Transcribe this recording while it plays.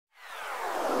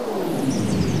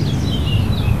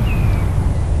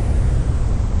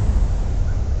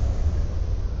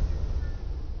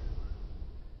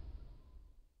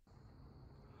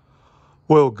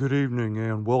Well, good evening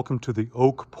and welcome to the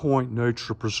Oak Point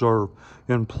Nature Preserve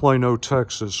in Plano,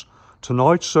 Texas.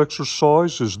 Tonight's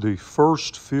exercise is the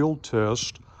first field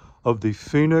test of the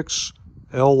FENIX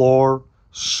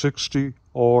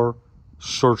LR60R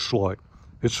searchlight.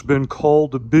 It's been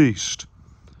called a beast.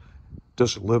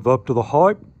 Does it live up to the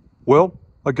hype? Well,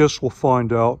 I guess we'll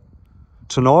find out.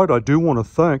 Tonight, I do want to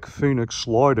thank Fenix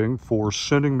Lighting for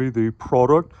sending me the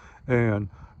product and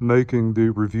making the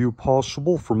review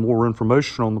possible. For more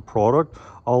information on the product,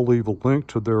 I'll leave a link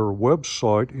to their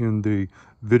website in the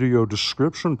video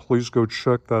description. Please go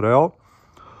check that out.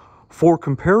 For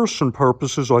comparison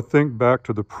purposes, I think back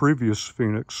to the previous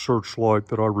Fenix searchlight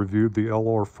that I reviewed, the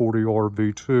LR40R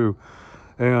V2.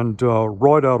 And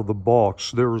right out of the box,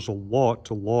 there is a lot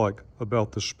to like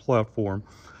about this platform.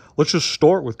 Let's just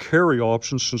start with carry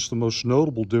options, since the most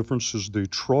notable difference is the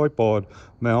tripod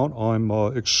mount. I'm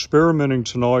experimenting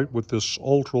tonight with this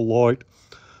ultralight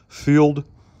field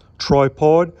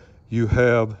tripod. You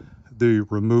have the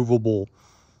removable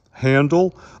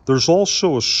handle. There's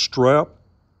also a strap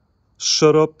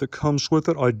setup that comes with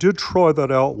it. I did try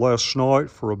that out last night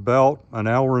for about an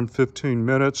hour and 15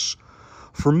 minutes.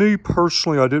 For me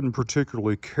personally, I didn't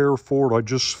particularly care for it. I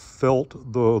just felt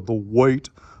the weight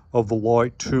of the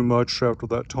light too much after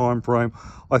that time frame.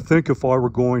 I think if I were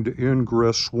going to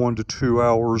ingress 1 to 2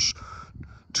 hours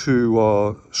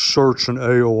to search an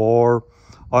AOR,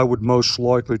 I would most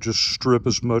likely just strip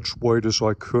as much weight as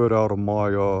I could out of my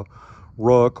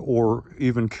ruck, or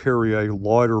even carry a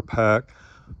lighter pack.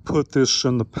 Put this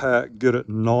in the pack, get it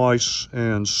nice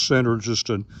and centered, just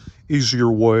an easier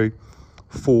way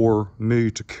for me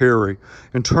to carry.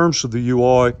 In terms of the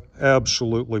UI,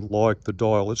 absolutely like the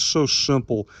dial. It's so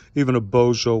simple, even a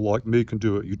bozo like me can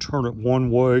do it. You turn it one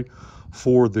way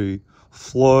for the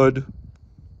flood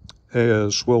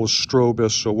as well as strobe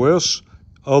SOS,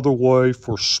 other way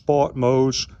for spot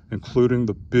modes, including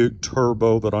the big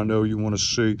turbo that I know you want to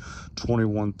see,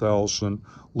 21,000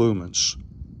 lumens.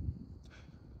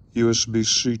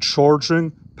 USB-C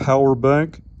charging, power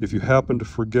bank. If you happen to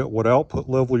forget what output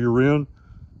level you're in,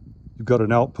 you've got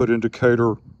an output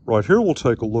indicator right here. We'll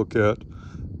take a look at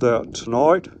that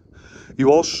tonight.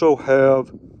 You also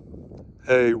have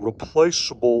a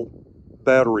replaceable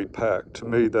battery pack. To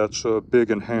me, that's a big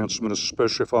enhancement,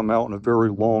 especially if I'm out in a very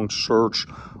long search.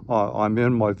 I'm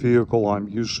in my vehicle, I'm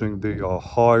using the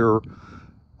higher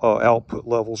output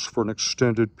levels for an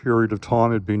extended period of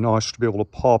time. It'd be nice to be able to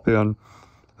pop in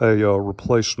a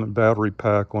replacement battery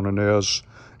pack on an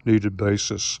as-needed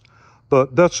basis.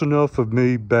 But that's enough of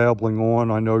me babbling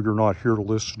on. I know you're not here to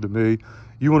listen to me.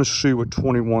 You want to see what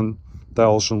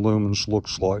 21,000 lumens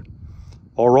looks like.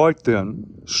 All right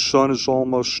then, sun is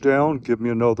almost down. Give me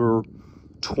another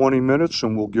 20 minutes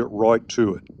and we'll get right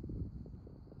to it.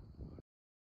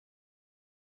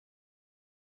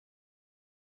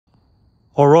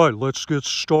 All right, let's get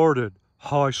started.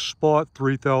 High spot,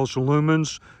 3,000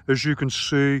 lumens. As you can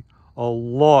see, a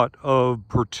lot of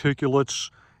particulates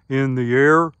in the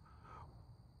air.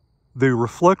 The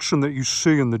reflection that you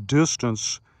see in the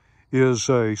distance is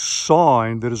a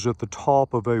sign that is at the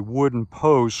top of a wooden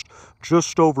post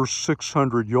just over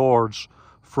 600 yards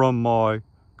from my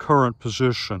current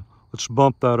position. Let's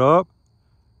bump that up.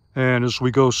 And as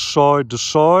we go side to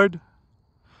side,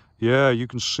 yeah, you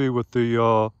can see what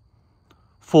the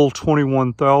full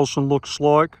 21,000 looks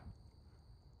like.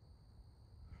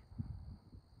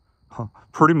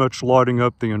 Pretty much lighting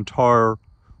up the entire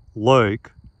lake.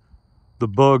 The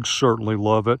bugs certainly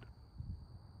love it.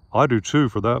 I do too,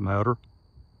 for that matter.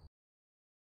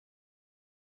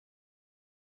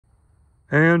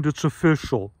 And it's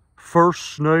official.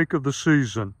 First snake of the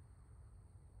season.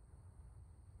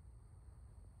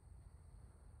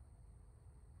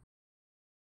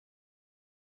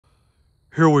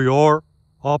 Here we are,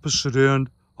 opposite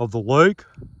end of the lake.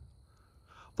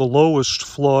 The lowest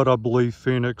flood, I believe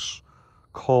Fenix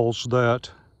calls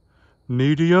that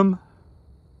medium.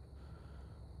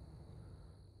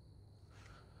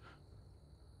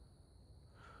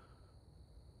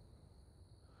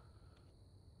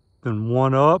 Then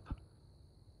one up.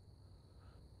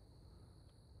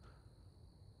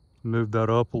 Move that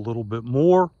up a little bit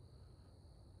more.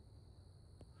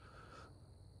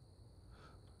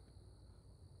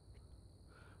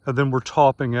 And then we're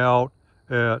topping out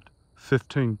at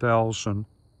 15,000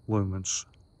 lumens.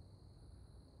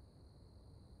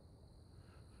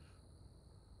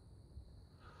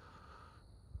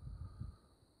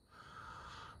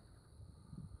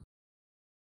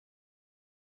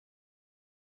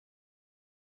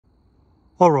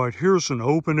 All right, here's an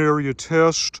open area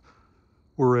test.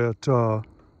 We're at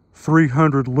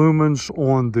 300 lumens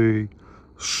on the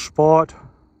spot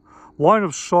Line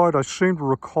of sight, I seem to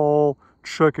recall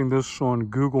checking this on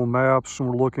Google Maps, and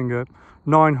we're looking at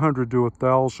 900 to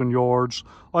 1,000 yards.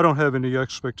 I don't have any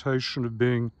expectation of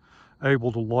being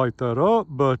able to light that up,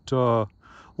 but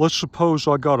let's suppose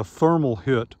I got a thermal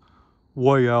hit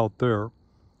way out there.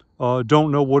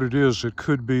 Don't know what it is. It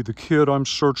could be the kid I'm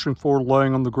searching for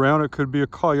laying on the ground. It could be a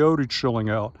coyote chilling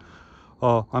out.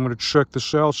 I'm going to check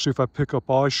this out, see if I pick up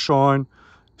eye shine,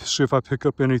 see if I pick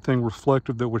up anything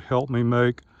reflective that would help me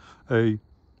make a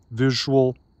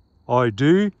visual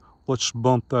ID. Let's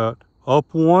bump that up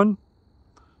one.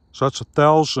 So that's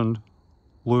 1,000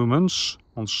 lumens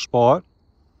on spot.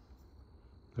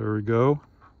 There we go.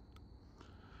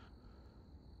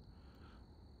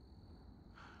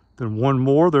 Then one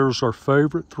more, there's our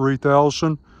favorite,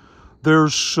 3,000.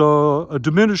 There's a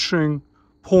diminishing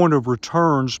point of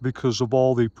returns because of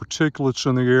all the particulates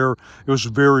in the air. It was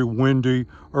very windy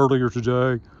earlier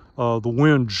today. The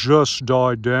wind just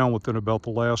died down within about the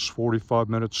last 45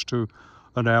 minutes to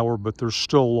an hour, but there's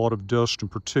still a lot of dust and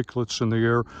particulates in the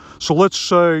air. So let's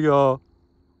say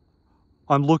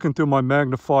I'm looking through my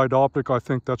magnified optic. I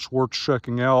think that's worth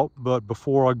checking out, but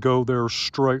before I go there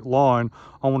straight line,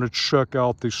 I want to check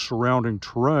out the surrounding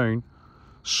terrain.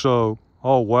 So,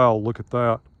 oh wow, look at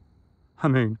that. I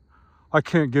mean, I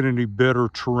can't get any better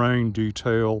terrain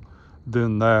detail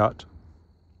than that.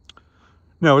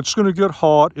 Now, it's going to get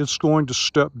hot. It's going to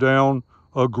step down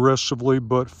aggressively,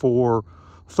 but for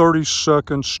 30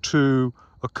 seconds to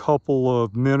a couple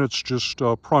of minutes, just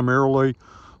primarily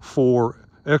for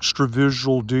extra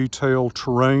visual detail,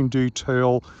 terrain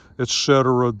detail,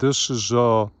 etc. This is,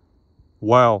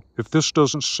 wow. If this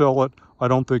doesn't sell it, I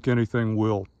don't think anything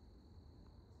will.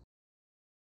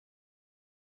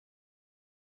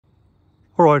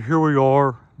 All right, here we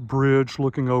are, bridge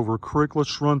looking over a creek.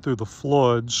 Let's run through the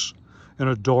floods in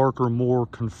a darker, more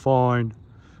confined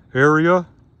area.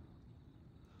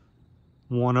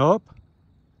 One up.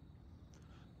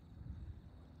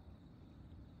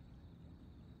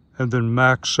 And then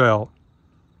max out.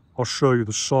 I'll show you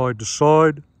the side to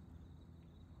side.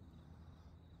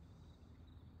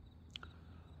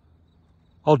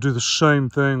 I'll do the same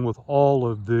thing with all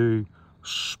of the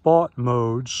spot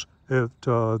modes at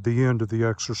the end of the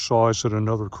exercise at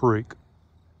another creek.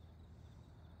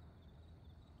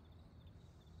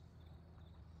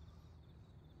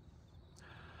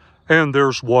 And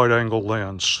there's wide angle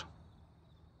lens.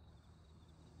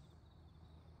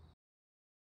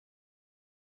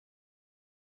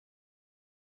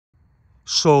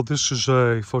 So this is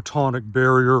a photonic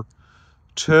barrier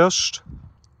test.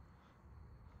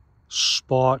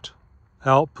 Spot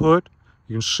output.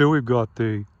 You can see we've got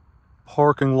the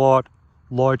parking lot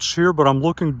lights here, but I'm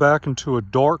looking back into a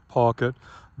dark pocket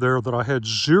there that I had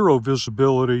zero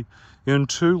visibility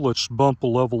into. Let's bump a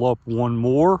level up one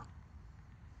more.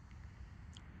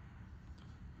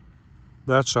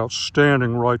 That's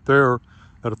outstanding right there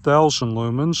at 1,000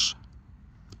 lumens.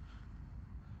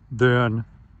 Then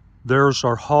there's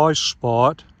our high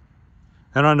spot,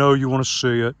 and I know you want to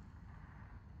see it.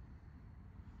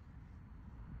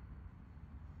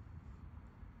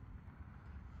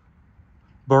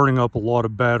 Burning up a lot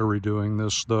of battery doing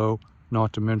this though,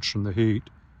 not to mention the heat.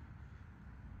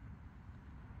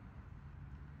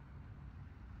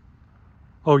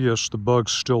 Oh yes, the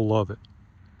bugs still love it.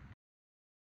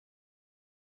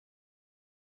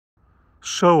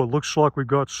 So it looks like we've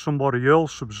got somebody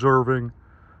else observing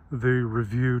the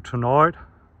review tonight.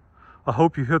 I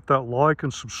hope you hit that like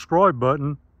and subscribe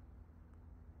button.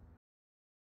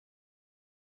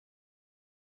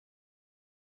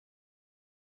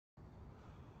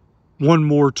 One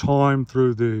more time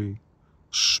through the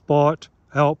spot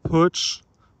outputs,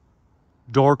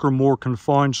 darker, more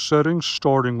confined settings,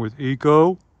 starting with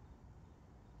eco,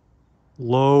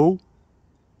 low,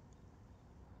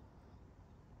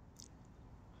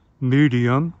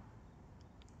 medium,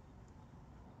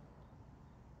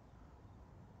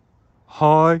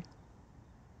 high,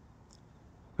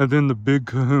 and then the big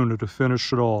kahuna to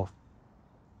finish it off.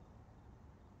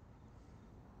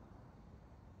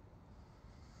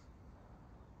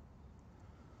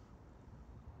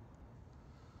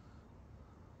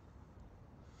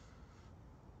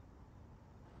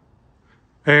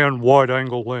 And wide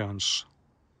angle lens.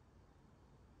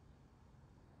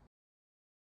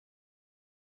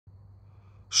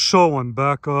 So I'm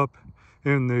back up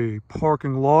in the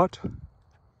parking lot,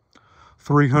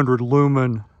 300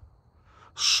 lumen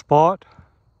spot.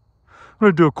 I'm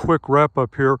going to do a quick wrap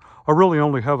up here. I really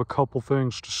only have a couple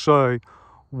things to say.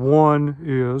 One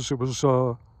is it was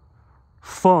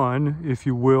fun, if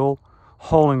you will,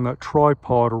 hauling that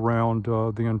tripod around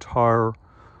the entire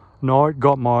night,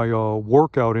 got my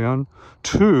workout in.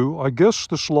 2, I guess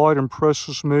this light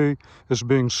impresses me as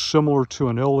being similar to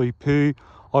an LEP.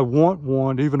 I want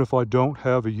one even if I don't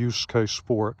have a use case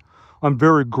for it. I'm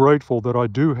very grateful that I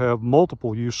do have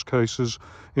multiple use cases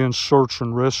in search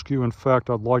and rescue. In fact,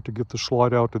 I'd like to get this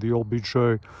light out to the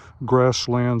LBJ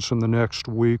grasslands in the next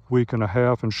week and a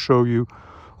half and show you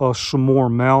some more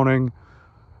mounting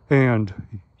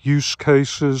and use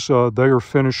cases. They are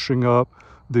finishing up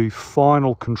the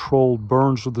final controlled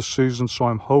burns of the season, so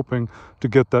I'm hoping to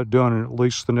get that done in at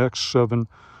least the next 7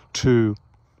 to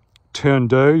 10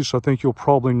 days. I think you'll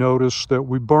probably notice that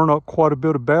we burn up quite a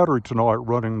bit of battery tonight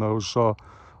running those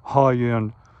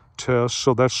high-end tests,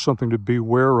 so that's something to be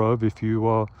aware of if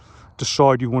you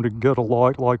decide you want to get a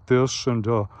light like this and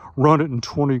run it in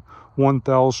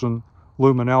 21,000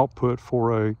 lumen output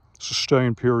for a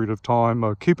sustained period of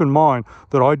time. Keep in mind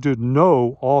that I did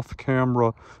no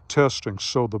off-camera testing,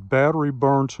 so the battery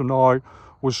burn tonight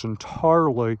was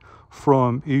entirely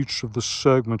from each of the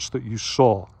segments that you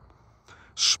saw.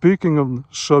 Speaking of the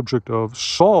subject of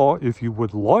SAW, if you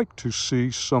would like to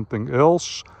see something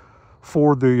else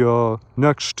for the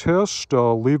next test,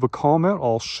 leave a comment.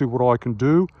 I'll see what I can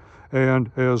do.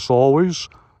 And as always,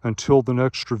 until the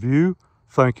next review,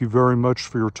 thank you very much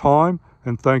for your time,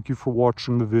 and thank you for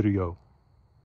watching the video.